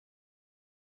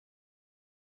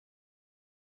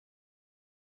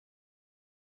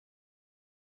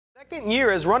Second year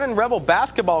as Runnin' Rebel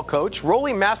basketball coach,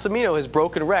 Rollie Massimino has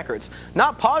broken records.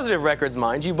 Not positive records,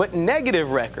 mind you, but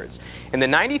negative records. In the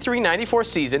 93-94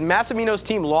 season, Massimino's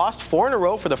team lost 4 in a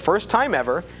row for the first time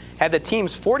ever, had the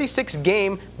team's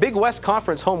 46-game Big West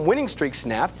Conference home winning streak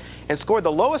snapped, and scored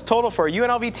the lowest total for a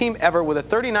UNLV team ever with a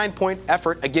 39-point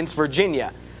effort against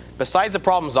Virginia. Besides the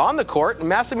problems on the court,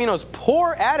 Massimino's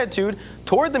poor attitude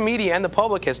toward the media and the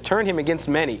public has turned him against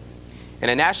many. In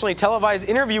a nationally televised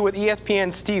interview with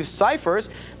ESPN's Steve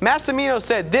Cyphers, Massimino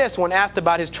said this when asked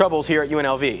about his troubles here at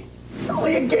UNLV. It's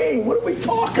only a game. What are we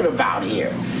talking about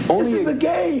here? This is a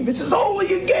game. This is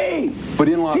only a game. But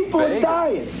in Las People are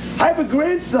dying. I have a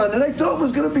grandson that I thought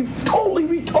was going to be totally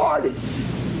retarded.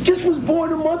 Just was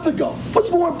born a month ago.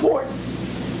 What's more important?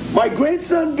 My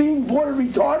grandson being born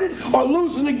retarded or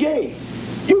losing a game?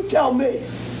 You tell me.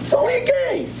 It's only a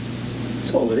game.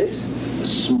 That's all it is. A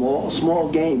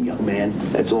small game, young man.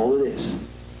 That's all it is.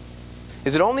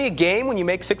 Is it only a game when you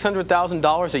make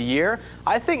 $600,000 a year?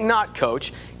 I think not,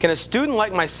 Coach. Can a student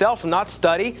like myself not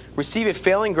study, receive a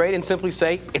failing grade, and simply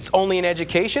say, it's only an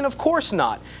education? Of course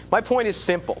not. My point is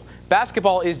simple.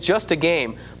 Basketball is just a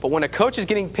game, but when a coach is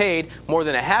getting paid more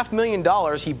than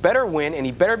 $500,000, he better win, and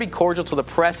he better be cordial to the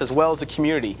press as well as the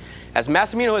community. As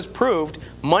Massimino has proved,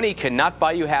 money cannot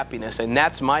buy you happiness, and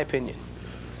that's my opinion.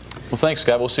 Well, thanks,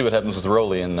 Scott. We'll see what happens with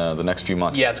Rollie in the next few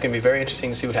months. Yeah, it's going to be very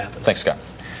interesting to see what happens. Thanks, Scott.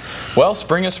 Well,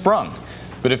 spring has sprung,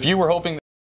 but if you were hoping